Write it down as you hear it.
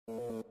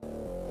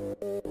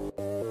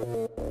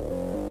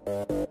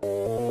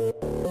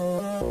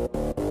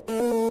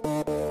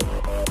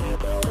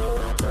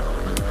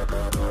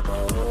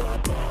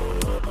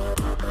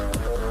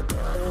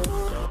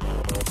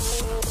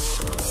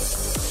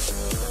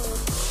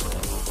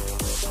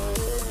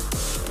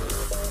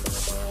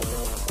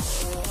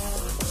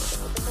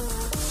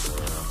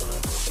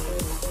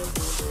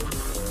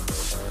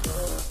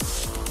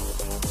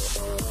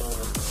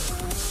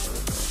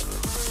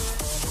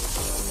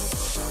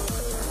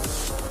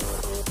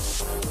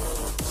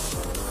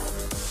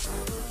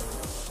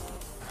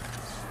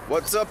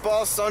What's up,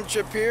 all?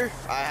 Sunchip here.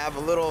 I have a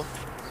little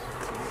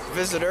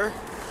visitor,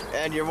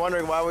 and you're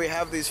wondering why we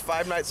have these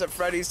Five Nights at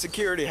Freddy's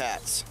security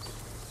hats.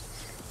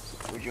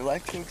 Would you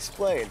like to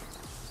explain?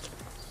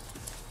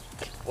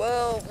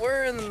 Well,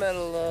 we're in the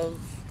middle of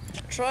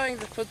trying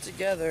to put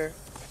together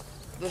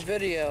the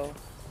video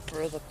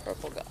for the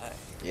purple guy.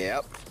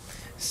 Yep.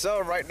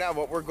 So right now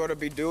what we're going to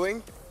be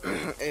doing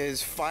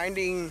is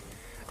finding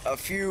a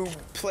few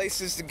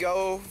places to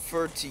go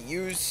to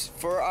use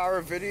for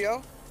our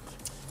video.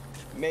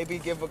 Maybe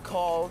give a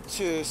call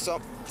to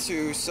some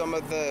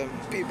of the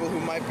people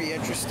who might be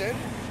interested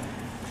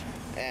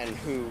and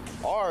who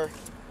are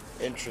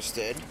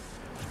interested,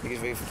 because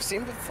we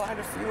seem to find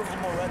a few of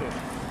them already.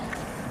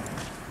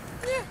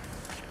 Yeah.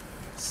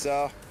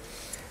 So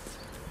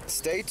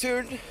stay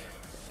tuned,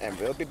 and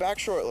we'll be back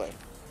shortly.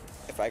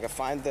 If I can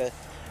find the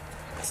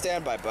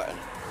standby button.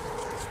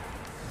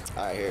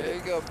 Alright, here it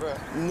is. There you go, bro.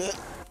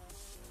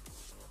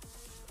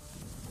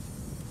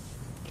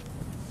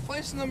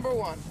 Place number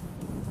 1.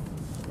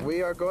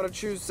 We are going to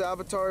choose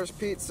Salvatore's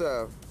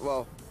Pizza.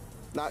 Well,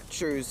 not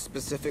choose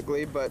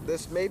specifically, but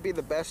this may be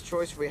the best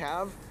choice we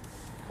have.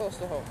 Close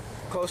to home.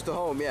 Close to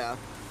home, yeah.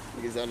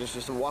 Because then it's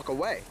just a walk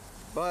away.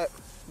 But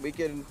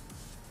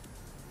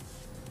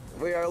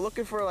we are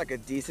looking for like a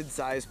decent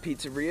sized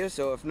pizzeria.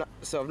 So if not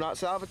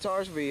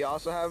Salvatore's, we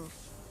also have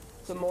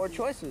some more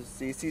choices.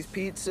 CC's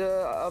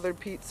Pizza, other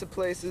pizza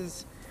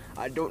places.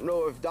 I don't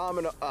know if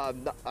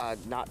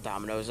not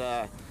Domino's,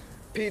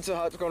 Pizza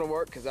Hut's gonna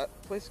work, because that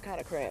place is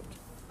kind of cramped.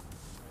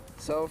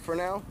 So for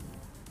now,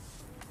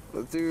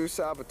 let's do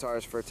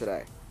Salvatore's for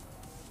today.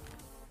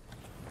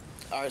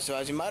 Alright, so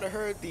as you might have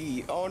heard,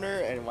 the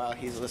owner, and while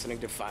he's listening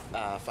to Five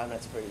Nights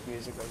at Freddy's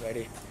music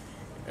already,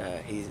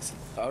 he's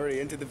already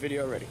into the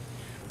video already.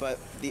 But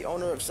the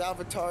owner of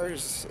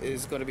Salvatore's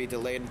is going to be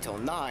delayed until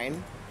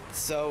 9,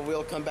 so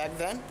we'll come back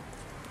then.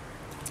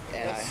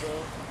 And So,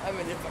 I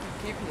mean, if I can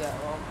keep you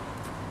that long.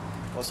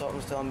 Well,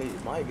 something's telling me you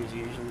might, because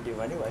you usually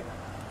do anyway.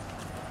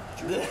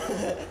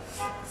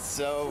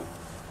 So,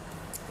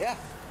 yeah.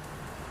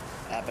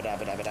 I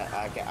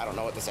don't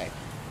know what to say.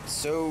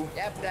 So,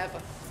 Yabba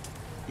dabba.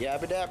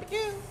 yabba dabba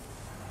yeah.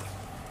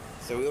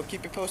 So we'll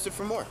keep you posted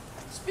for more.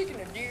 Speaking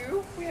of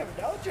you, we have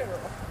a Dollar General.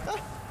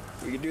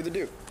 We can do the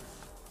do.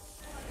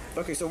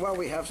 Okay, so while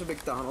we have some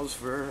McDonald's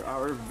for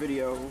our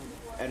video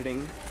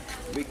editing,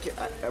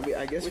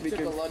 I guess we took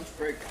could. a lunch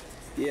break.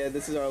 Yeah,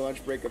 this is our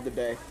lunch break of the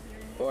day.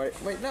 Or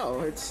wait, no,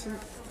 it's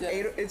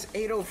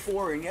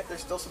 8:04, and yet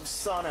there's still some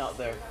sun out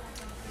there.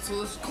 So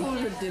let's call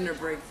it a dinner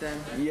break then.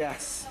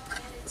 Yes.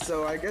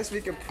 So I guess we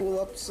can pull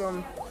up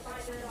some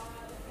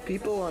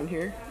people on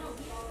here.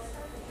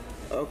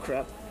 Oh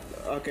crap.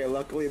 Okay,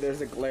 luckily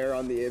there's a glare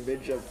on the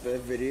image of the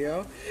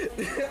video.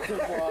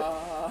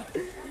 Wow.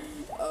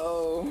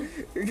 Oh.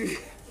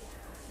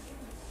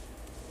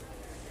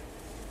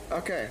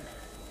 Okay.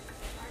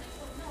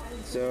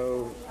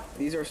 So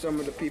these are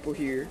some of the people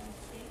here.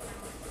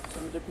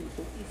 Some of the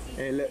people.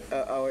 Hey, look.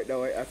 Oh wait,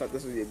 no wait. I thought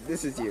this was you.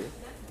 This is you.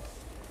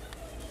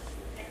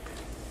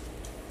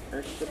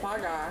 There's the pie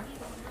guy.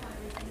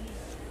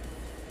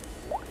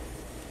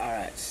 All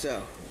right.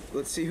 So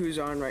let's see who's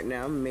on right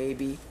now.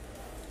 Maybe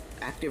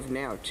active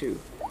now too.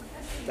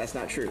 That's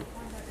not true.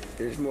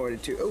 There's more than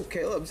 2. Oh,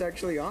 Caleb's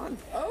actually on.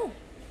 Oh.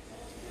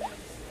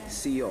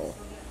 Seal.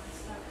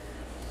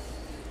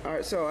 All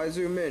right. So I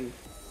zoom in.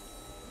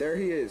 There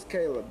he is,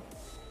 Caleb.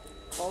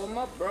 Call him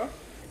up, bro.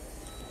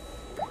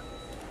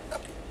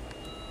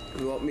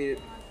 You want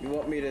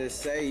me to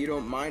say you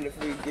don't mind if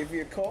we give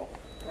you a call?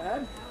 Go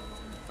ahead.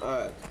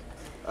 Alright.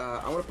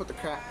 I want to put the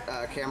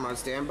camera on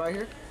standby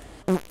here.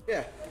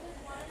 Yeah.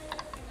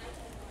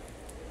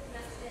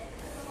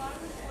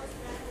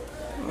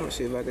 I want to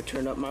see if I can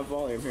turn up my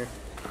volume here.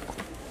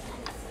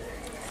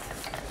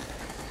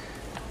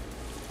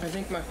 I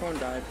think my phone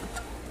died.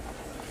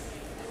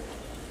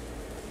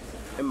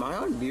 Am I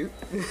on mute?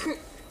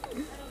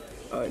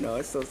 Oh no,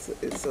 it still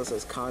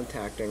says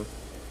contacting.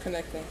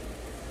 Connecting.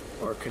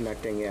 Or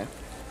connecting, yeah.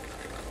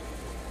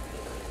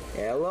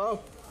 Hello?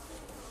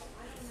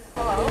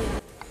 Hello?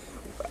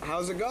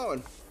 How's it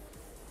going?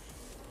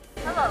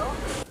 Hello?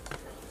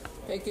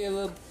 Hey,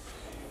 Caleb.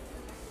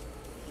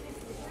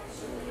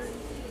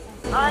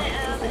 I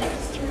am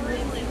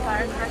extremely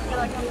tired, and I feel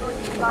like I'm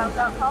going to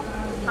cloud.com.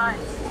 Hi.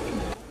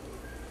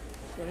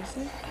 What did I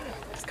say?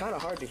 It's kind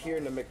of hard to hear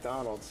in the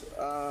McDonald's.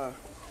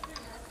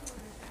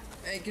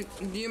 Hey, do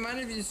you mind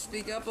if you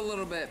speak up a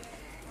little bit?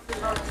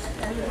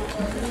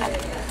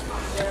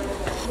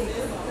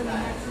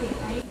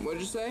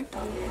 What'd you say?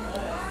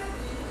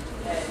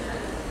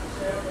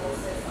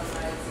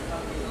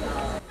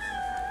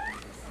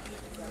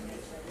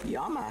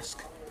 Yamask.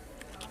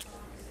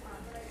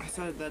 I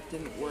said that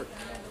didn't work.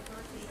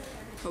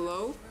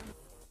 Hello?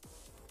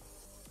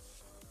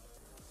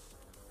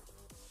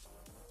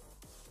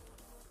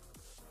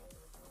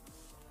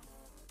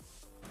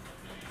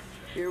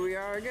 Here we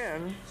are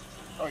again,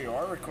 Oh, you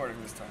are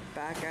recording this time.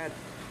 back at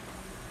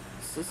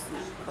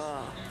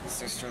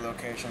Sister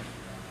location.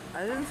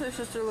 I didn't say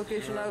sister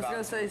location, I was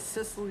gonna say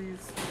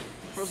Sicily's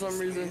for some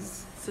reason.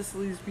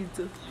 Sicily's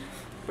Pizza.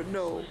 But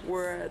no,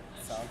 we're at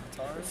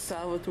Salvatore's?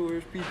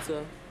 Salvatore's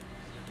Pizza,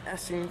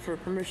 asking for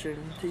permission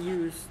to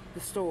use the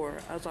store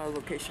as our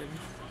location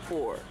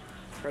for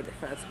Freddy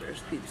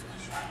Fazbear's Pizza.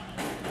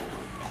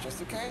 Just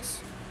in case.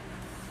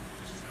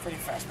 Freddy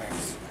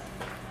Fazbear's.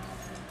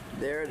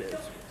 There it is.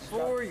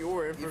 For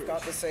your You've information.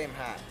 got the same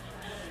hat.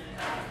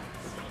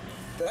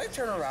 Did I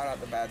turn around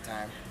at the bad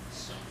time?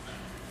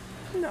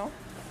 No.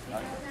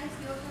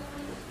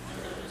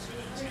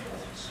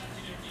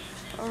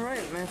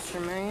 Alright,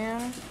 Mr.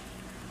 Man.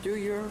 Do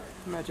your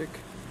magic.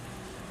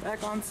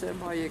 Back on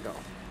standby you go.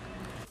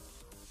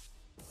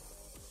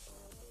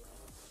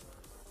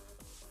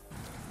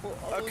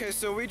 Okay,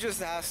 so we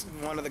just asked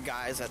one of the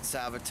guys at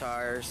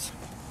Salvatore's.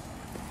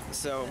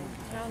 So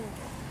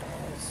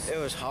it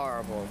was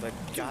horrible. The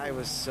guy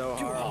was so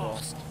horrible.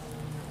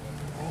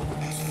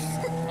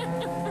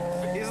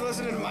 He's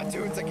listening to my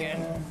tunes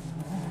again.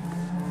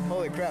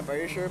 Holy crap, are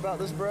you sure about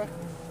this, bruh?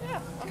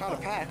 Yeah. Kind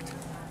of packed.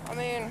 I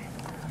mean,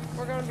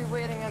 we're gonna be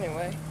waiting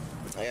anyway.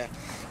 Yeah.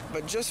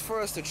 But just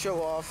for us to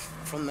chill off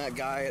from that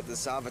guy at the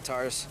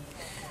Salvatore's,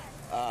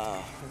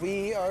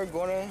 we are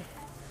gonna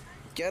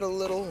get a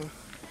little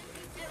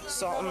Got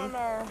something. on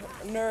our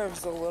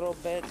nerves a little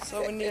bit,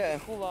 so we need Yeah.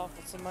 to cool off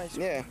with some ice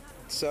cream. Yeah.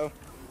 So,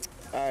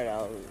 alright,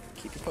 I'll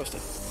keep you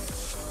posted.